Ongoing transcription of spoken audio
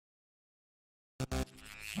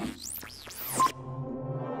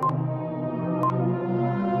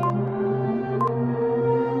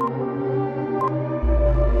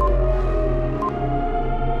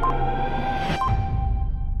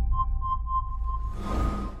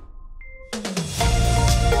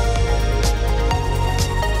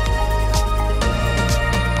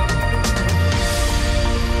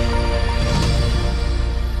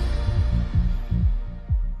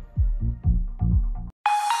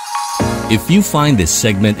If you find this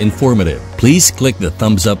segment informative, please click the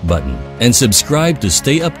thumbs up button and subscribe to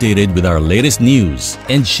stay updated with our latest news,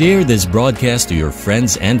 and share this broadcast to your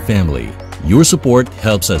friends and family. Your support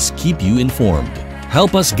helps us keep you informed.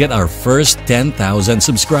 Help us get our first 10,000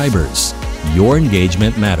 subscribers. Your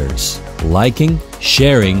engagement matters. Liking,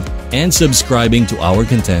 sharing, and subscribing to our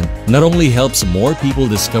content not only helps more people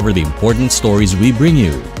discover the important stories we bring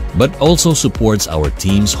you, but also supports our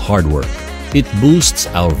team's hard work. It boosts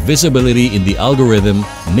our visibility in the algorithm,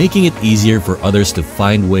 making it easier for others to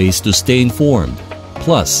find ways to stay informed.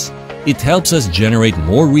 Plus, it helps us generate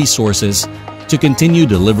more resources to continue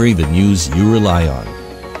delivering the news you rely on.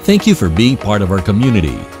 Thank you for being part of our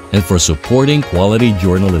community and for supporting quality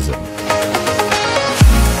journalism.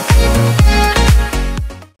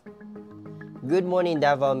 Good morning,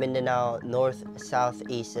 Davao, Mindanao, North, South,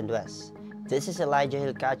 East, and West. This is Elijah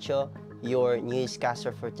Hilcacho, your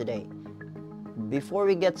newscaster for today. Before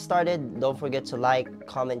we get started, don't forget to like,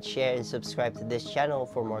 comment, share, and subscribe to this channel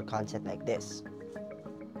for more content like this.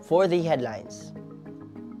 For the headlines,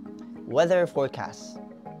 weather forecast.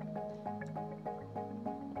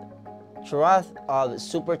 Trough of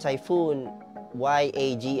Super Typhoon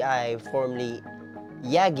Yagi, formerly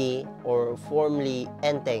Yagi or formerly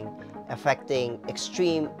Enteng, affecting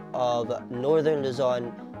extreme of northern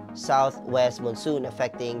Luzon, southwest monsoon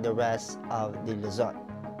affecting the rest of the Luzon.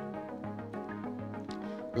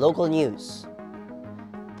 Local news.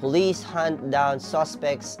 Police hunt down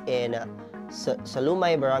suspects in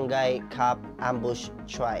Salumay Barangay Cap ambush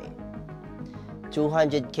try.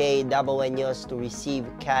 200K Davaoeños to receive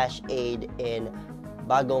cash aid in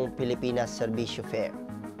Bagong Pilipinas Servicio Fair.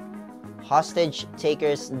 Hostage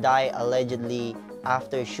takers die allegedly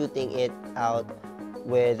after shooting it out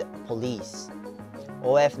with police.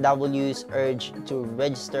 OFWs urged to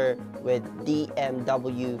register with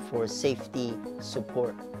DMW for safety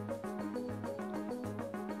support.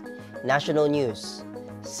 National news.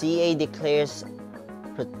 CA declares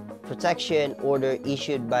protection order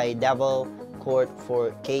issued by Davao Court for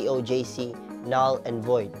KOJC null and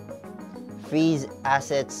void. Freeze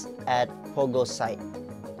assets at Pogo site.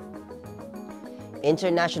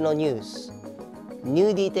 International news.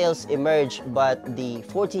 New details emerge, but the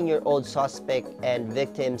 14-year-old suspect and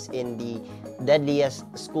victims in the deadliest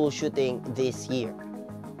school shooting this year.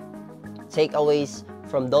 Takeaways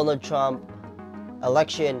from Donald Trump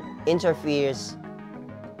election interferes.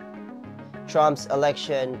 Trump's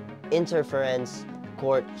election interference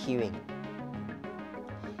court hearing.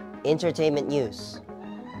 Entertainment news.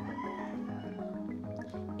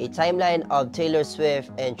 A timeline of Taylor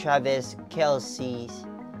Swift and Travis Kelce's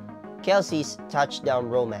touchdown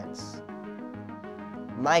romance.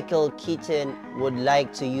 Michael Keaton would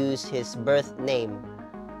like to use his birth name,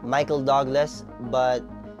 Michael Douglas, but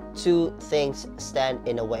two things stand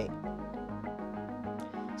in the way.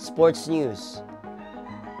 Sports news.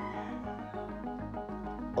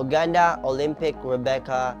 Uganda Olympic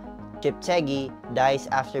Rebecca Cheptegei dies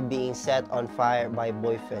after being set on fire by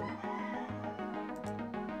boyfriend.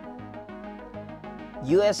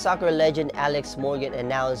 U.S. soccer legend Alex Morgan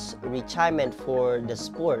announced retirement for the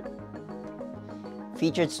sport.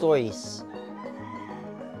 Featured stories.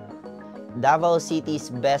 Davao City's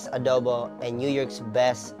best adobo and New York's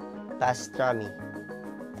best pastrami.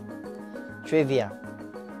 Trivia.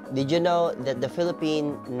 Did you know that the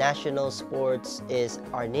Philippine national sports is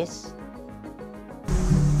arnis?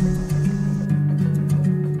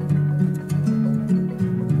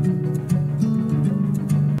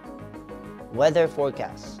 Weather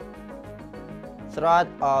forecast. Threat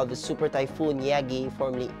of Super Typhoon Yagi,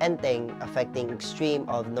 formerly Enteng, affecting extreme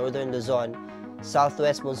of northern Luzon,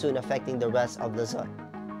 southwest monsoon affecting the rest of Luzon.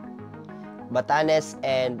 Batanes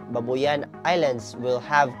and Babuyan Islands will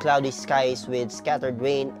have cloudy skies with scattered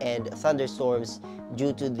rain and thunderstorms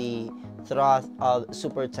due to the threat of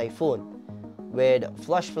Super Typhoon, with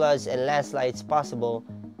flash floods and landslides possible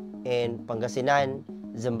in Pangasinan,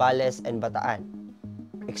 Zambales, and Bataan.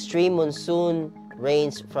 Extreme monsoon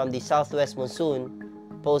rains from the southwest monsoon,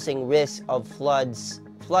 posing risk of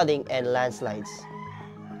flooding, and landslides.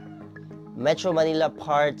 Metro Manila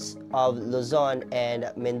parts of Luzon and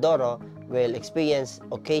Mindoro will experience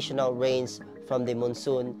occasional rains from the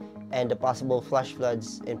monsoon and the possible flash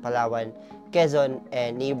floods in Palawan, Quezon,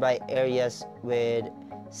 and nearby areas with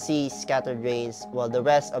see scattered rains, while the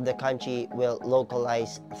rest of the country will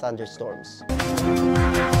localize thunderstorms.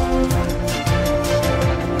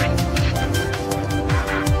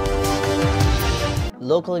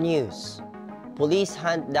 Local news. Police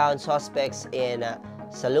hunt down suspects in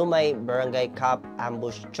Salumay Barangay Cop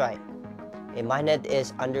ambush try. A manhunt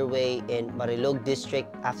is underway in Marilog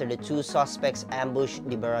district after the two suspects ambushed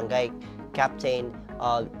the barangay captain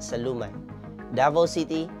of Salumay, Davao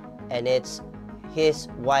City, and his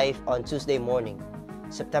wife on Tuesday morning,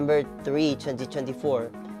 September 3,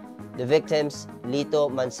 2024. The victims, Lito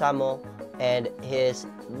Mansamo and his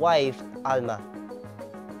wife, Alma,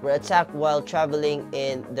 were attacked while traveling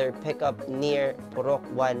in their pickup near Purok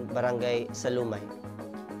 1, Barangay Salumay.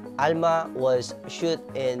 Alma was shot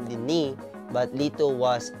in the knee, but Lito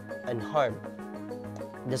was unharmed.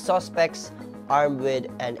 The suspects, armed with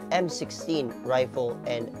an M16 rifle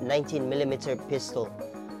and 19mm pistol,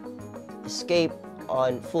 escaped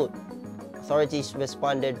on foot. Authorities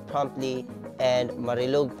responded promptly, and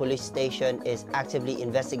Marilog Police Station is actively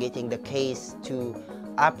investigating the case to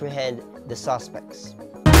apprehend the suspects.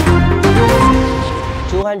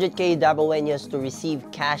 200K Davaoeños to receive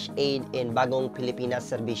cash aid in Bagong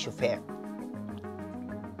Pilipinas Serbisyo Fair.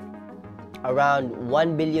 Around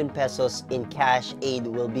 1 billion pesos in cash aid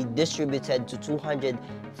will be distributed to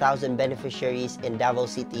 200,000 beneficiaries in Davao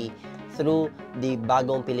City through the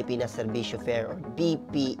Bagong Pilipinas Serbisyo Fair, or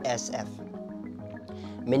BPSF.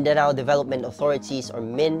 Mindanao Development Authorities, or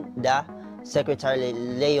MINDA, Secretary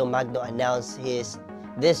Leo Magno announced this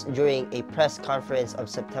during a press conference of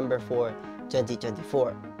September 4,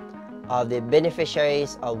 2024. Of the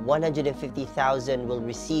beneficiaries, of 150,000 will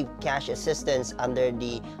receive cash assistance under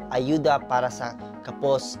the Ayuda para sa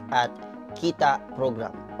Kapos at Kita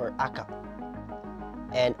program, or AKAP,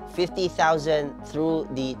 and 50,000 through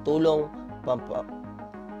the Tulong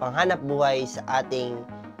Panghanap Buhay sa ating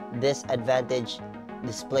Disadvantaged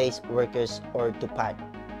Displaced Workers, or TUPAD.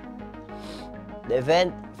 The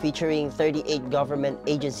event, featuring 38 government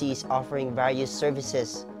agencies offering various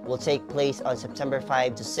services, will take place on September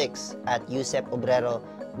 5 to 6 at Yusep Obrero,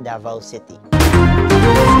 Davao City.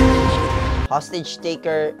 Hostage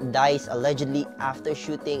taker dies allegedly after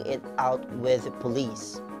shooting it out with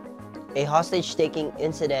police. A hostage-taking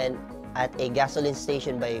incident at a gasoline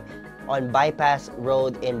station on Bypass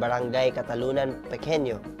Road in Barangay Catalunan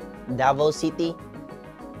Pequeño, Davao City,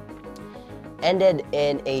 ended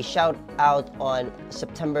in a shout-out on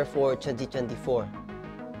September 4, 2024.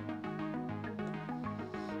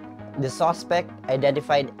 The suspect,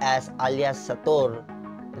 identified as alias Sator,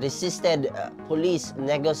 resisted police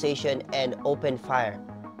negotiation and opened fire,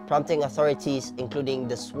 prompting authorities, including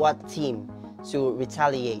the SWAT team, to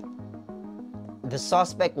retaliate. The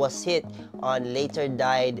suspect was hit and later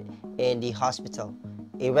died in the hospital.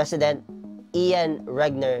 A resident, Ian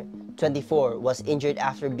Regner, 24, was injured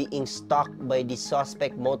after being stalked by the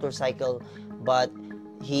suspect motorcycle, but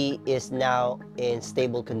he is now in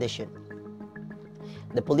stable condition.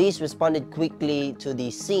 The police responded quickly to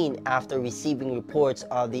the scene after receiving reports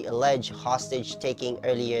of the alleged hostage-taking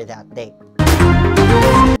earlier that day.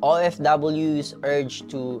 OFWs urged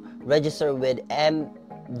to register with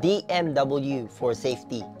DMW for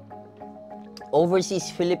safety.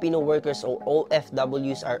 Overseas Filipino workers, or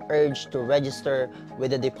OFWs, are urged to register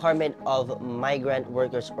with the Department of Migrant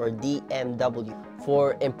Workers, or DMW,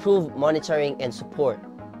 for improved monitoring and support.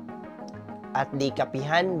 At the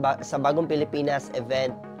Kapihan sa Bagong Pilipinas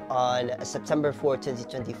event on September 4,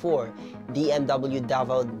 2024, DMW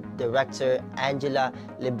Davao Director Angela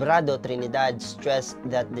Librado Trinidad stressed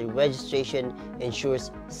that the registration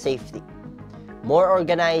ensures safety. More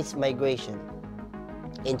organized migration.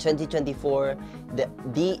 In 2024, the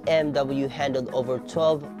DMW handled over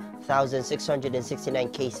 12,669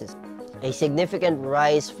 cases, a significant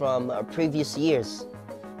rise from previous years.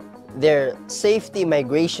 Their safety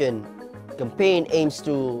migration campaign aims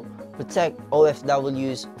to protect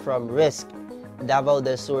OFWs from risk. Davao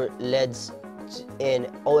del Sur leads in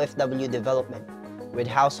OFW development, with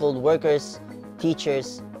household workers,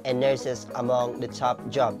 teachers, and nurses among the top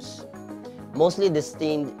jobs, mostly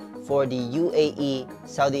destined for the UAE,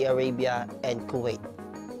 Saudi Arabia, and Kuwait.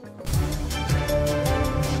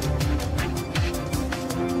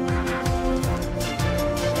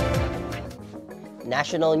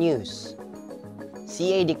 National news.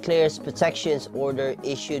 CA declares protections order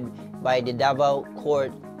issued by the Davao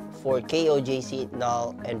Court for KOJC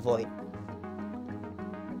null and void.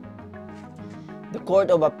 The Court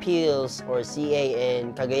of Appeals, or CA,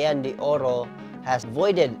 in Cagayan de Oro has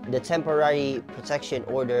voided the Temporary Protection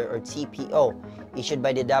Order, or TPO, issued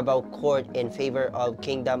by the Davao Court in favor of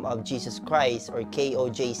Kingdom of Jesus Christ or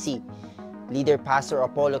KOJC. Leader Pastor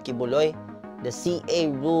Apollo Kibuloy, the CA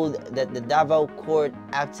ruled that the Davao Court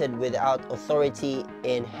acted without authority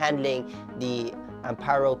in handling the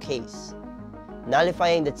Amparo case,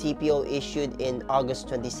 nullifying the TPO issued in August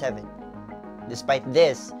 27. Despite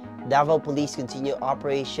this, Davao Police continue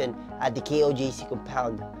operation at the KOJC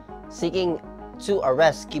compound, seeking to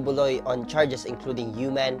arrest Kibuloy on charges including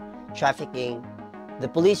human trafficking. The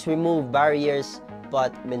police removed barriers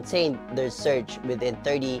but maintained their search within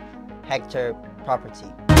 30-hectare property.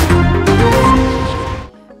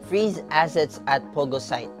 Freeze assets at Pogo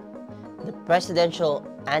site. The Presidential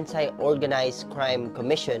Anti-Organized Crime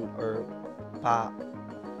Commission or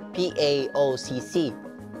PAOCC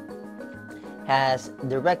has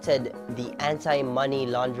directed the Anti-Money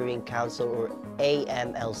Laundering Council or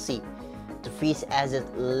AMLC to freeze assets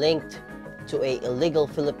linked to a illegal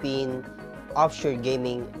Philippine offshore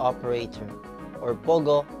gaming operator or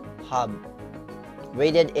Pogo hub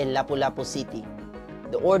raided in Lapu-Lapu City.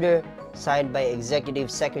 The order, signed by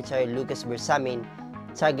Executive Secretary Lucas Bersamin,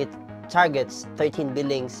 targets 13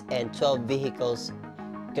 buildings and 12 vehicles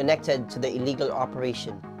connected to the illegal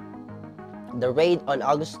operation. The raid on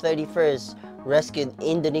August 31st rescued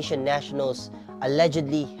Indonesian nationals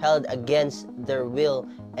allegedly held against their will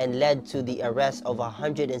and led to the arrest of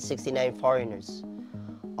 169 foreigners.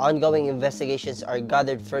 Ongoing investigations are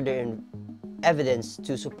gathered further in evidence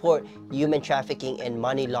to support human trafficking and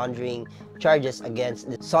money laundering charges against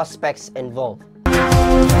the suspects involved.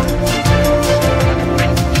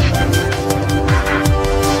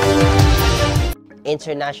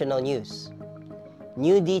 International news.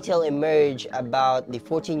 New detail emerged about the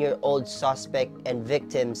 14-year-old suspect and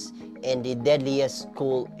victims in the deadliest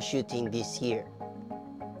school shooting this year.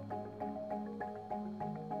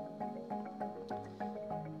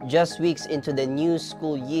 Just weeks into the new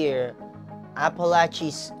school year,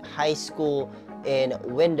 Apalachi's High School in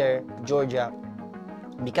Winder, Georgia,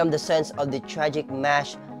 became the scene of the tragic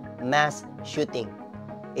mass shooting.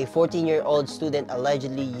 A 14-year-old student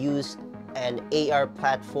allegedly used an AR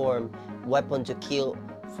platform weapon to kill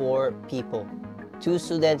 4 people, 2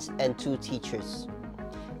 students and 2 teachers,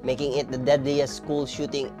 making it the deadliest school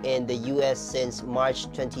shooting in the U.S. since March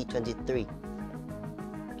 2023.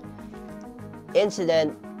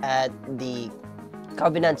 Incident at the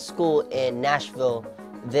Covenant School in Nashville.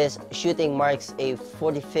 This shooting marks a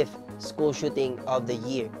 45th school shooting of the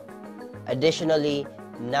year. Additionally,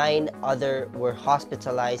 9 others were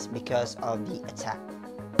hospitalized because of the attack.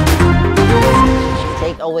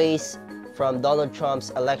 Takeaways from Donald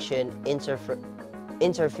Trump's election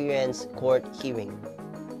interference court hearing.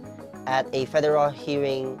 At a federal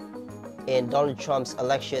hearing in Donald Trump's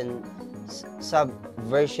election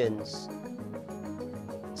subversion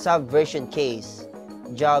case,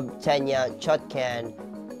 Judge Tanya Chutkan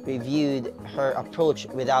reviewed her approach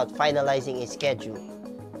without finalizing a schedule.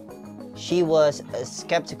 She was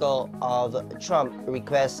skeptical of Trump's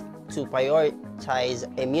request to prioritize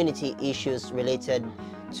immunity issues related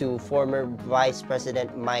to former Vice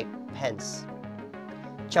President Mike Pence.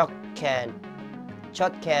 Chutkan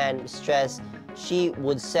stressed she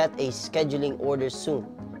would set a scheduling order soon,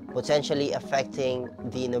 potentially affecting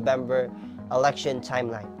the November election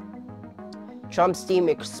timeline. Trump's team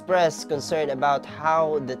expressed concern about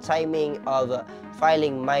how the timing of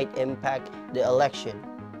filing might impact the election,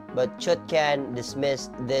 but Chutkan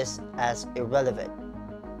dismissed this as irrelevant.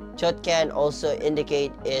 Chutkan also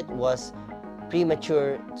indicated it was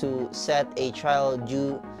premature to set a trial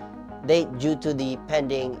date due to the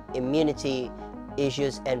pending immunity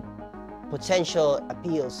issues and potential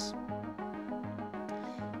appeals.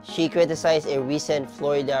 She criticized a recent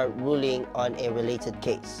Florida ruling on a related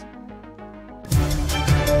case.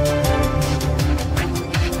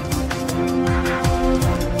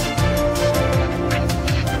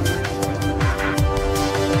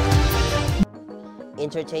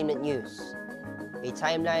 Entertainment news. A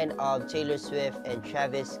timeline of Taylor Swift and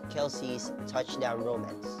Travis Kelce's touchdown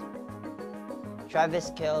romance.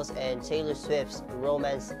 Travis Kelce and Taylor Swift's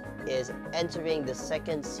romance is entering the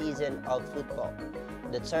 2nd season of football.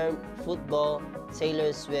 The term football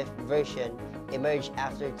Taylor Swift version emerged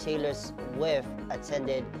after Taylor Swift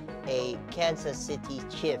attended a Kansas City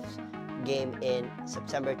Chiefs game in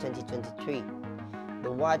September 2023.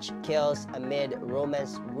 The watch kills amid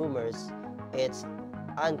romance rumors. It's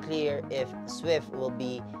unclear if Swift will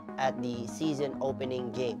be at the season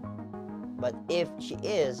opening game, but if she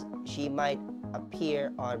is, she might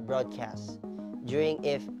appear on broadcast. During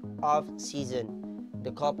if off-season,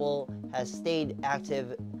 the couple has stayed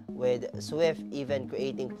active with Swift even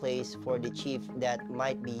creating plays for the Chief that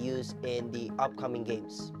might be used in the upcoming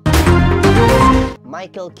games.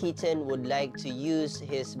 Michael Keaton would like to use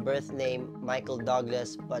his birth name Michael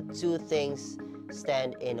Douglas, but two things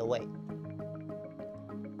stand in the way.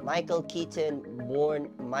 Michael Keaton,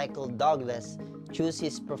 born Michael Douglas, chose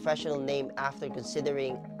his professional name after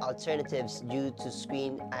considering alternatives due to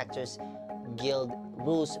Screen Actors Guild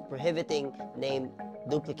rules prohibiting name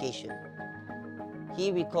duplication.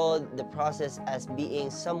 He recalled the process as being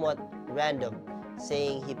somewhat random,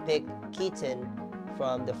 saying he picked Keaton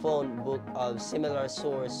from the phone book of similar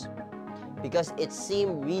source because it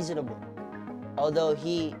seemed reasonable. Although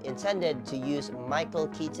he intended to use Michael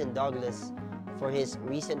Keaton Douglas for his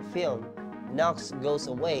recent film, Knox Goes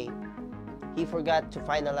Away, he forgot to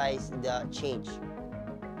finalize the change.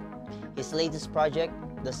 His latest project,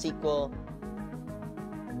 the sequel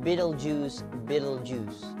Beetlejuice,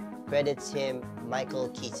 credits him Michael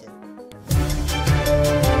Keaton.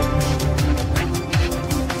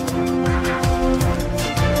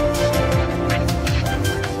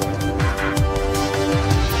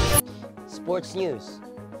 Sports news.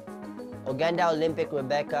 Uganda Olympic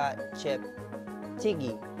Rebecca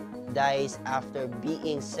Cheptegei dies after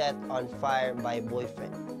being set on fire by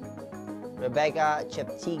boyfriend. Rebecca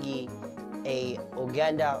Cheptegei, a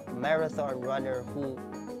Uganda marathon runner who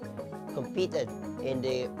competed in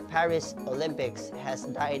the Paris Olympics, has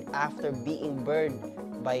died after being burned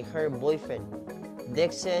by her boyfriend,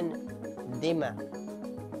 Dixon Dima.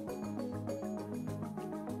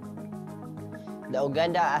 The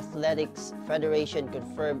Uganda Athletics Federation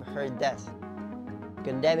confirmed her death,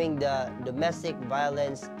 condemning the domestic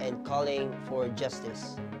violence and calling for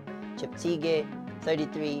justice. Cheptegei,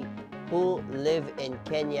 33, who lived in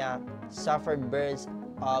Kenya, suffered burns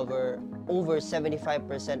over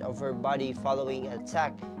 75% of her body following an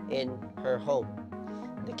attack in her home.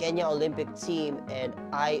 The Kenya Olympic team and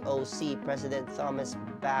IOC President Thomas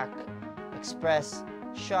Bach expressed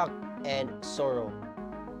shock and sorrow,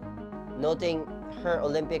 noting her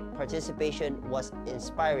Olympic participation was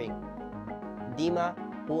inspiring. Dima,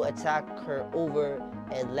 who attacked her over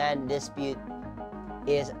and land dispute,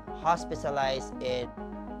 is hospitalized in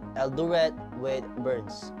Eldoret with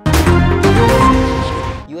burns.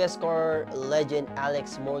 U.S. scorer legend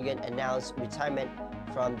Alex Morgan announced retirement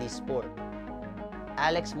from the sport.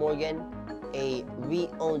 Alex Morgan, a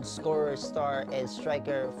re-owned scorer, star, and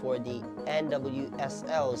striker for the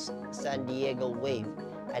NWSL's San Diego Wave,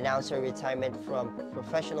 announced her retirement from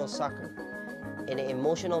professional soccer. In an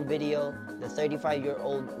emotional video, the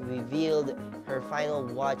 35-year-old revealed her final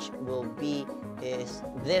watch will be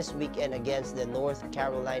this weekend against the North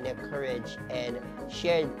Carolina Courage and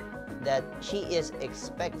shared that she is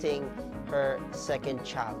expecting her second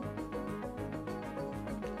child.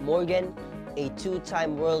 Morgan, a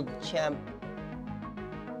two-time World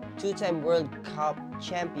Cup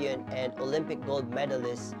champion and Olympic gold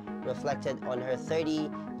medalist, reflected on her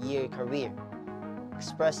 30-year career,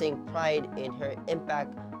 expressing pride in her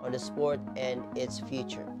impact on the sport and its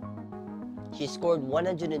future. She scored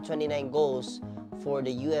 129 goals for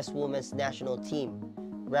the U.S. women's national team,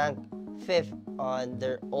 ranked 5th on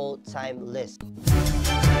their all-time list.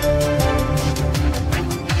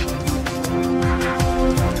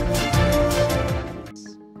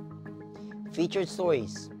 Featured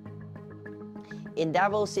stories. In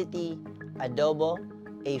Davao City, adobo,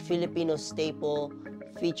 a Filipino staple,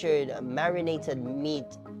 featured marinated meat,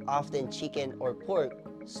 often chicken or pork,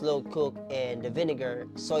 slow cooked in the vinegar,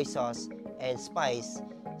 soy sauce, and spice.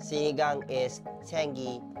 Sinigang is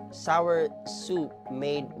tangy, sour soup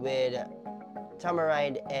made with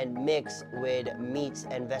tamarind and mixed with meats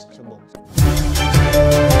and vegetables.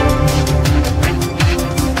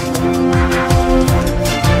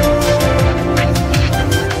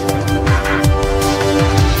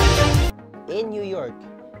 In New York,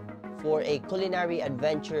 for a culinary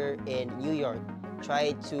adventure in New York,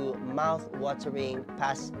 try to mouth-watering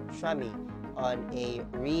pastrami on a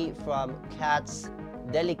from Katz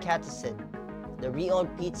Delicatessen, the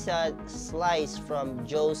re-owned pizza slice from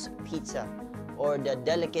Joe's Pizza, or the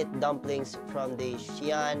delicate dumplings from the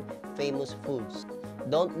Xi'an Famous Foods.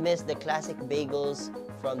 Don't miss the classic bagels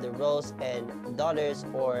from the Rose and Daughters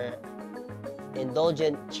or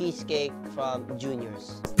indulgent cheesecake from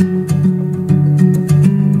Juniors.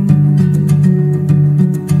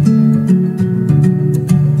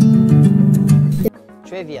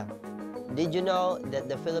 Trivia. Did you know that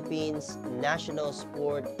the Philippines' national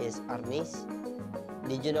sport is arnis?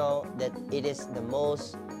 Did you know that it is the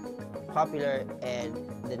most popular and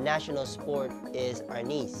the national sport is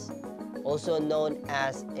arnis, also known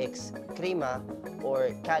as eskrima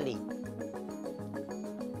or kali?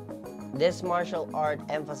 This martial art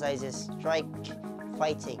emphasizes strike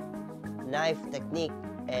fighting, knife technique,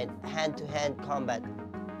 and hand-to-hand combat.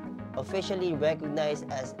 Officially recognized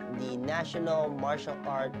as the National Martial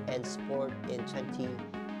Art and Sport in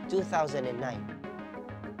 2009.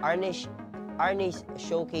 Arnis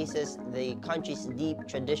showcases the country's deep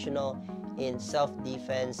traditional in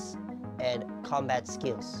self-defense and combat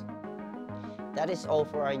skills. That is all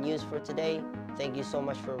for our news for today. Thank you so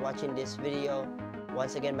much for watching this video.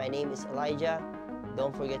 Once again, my name is Elijah.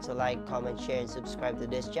 Don't forget to like, comment, share, and subscribe to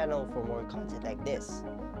this channel for more content like this.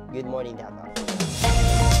 Good morning, Davao.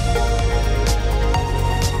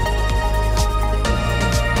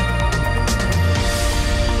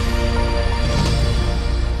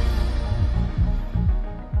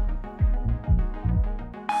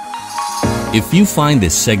 If you find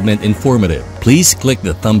this segment informative, please click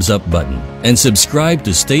the thumbs up button and subscribe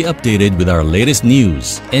to stay updated with our latest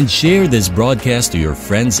news, and share this broadcast to your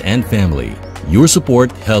friends and family. Your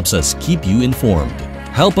support helps us keep you informed.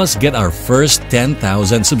 Help us get our first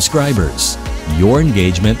 10,000 subscribers. Your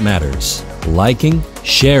engagement matters. Liking,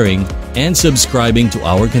 sharing, and subscribing to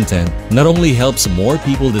our content not only helps more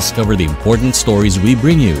people discover the important stories we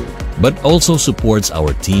bring you, but also supports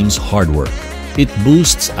our team's hard work. It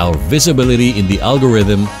boosts our visibility in the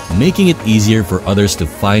algorithm, making it easier for others to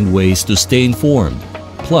find ways to stay informed.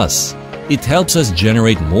 Plus, it helps us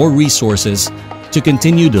generate more resources to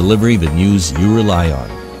continue delivering the news you rely on.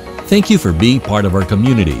 Thank you for being part of our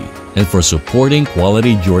community and for supporting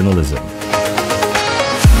quality journalism.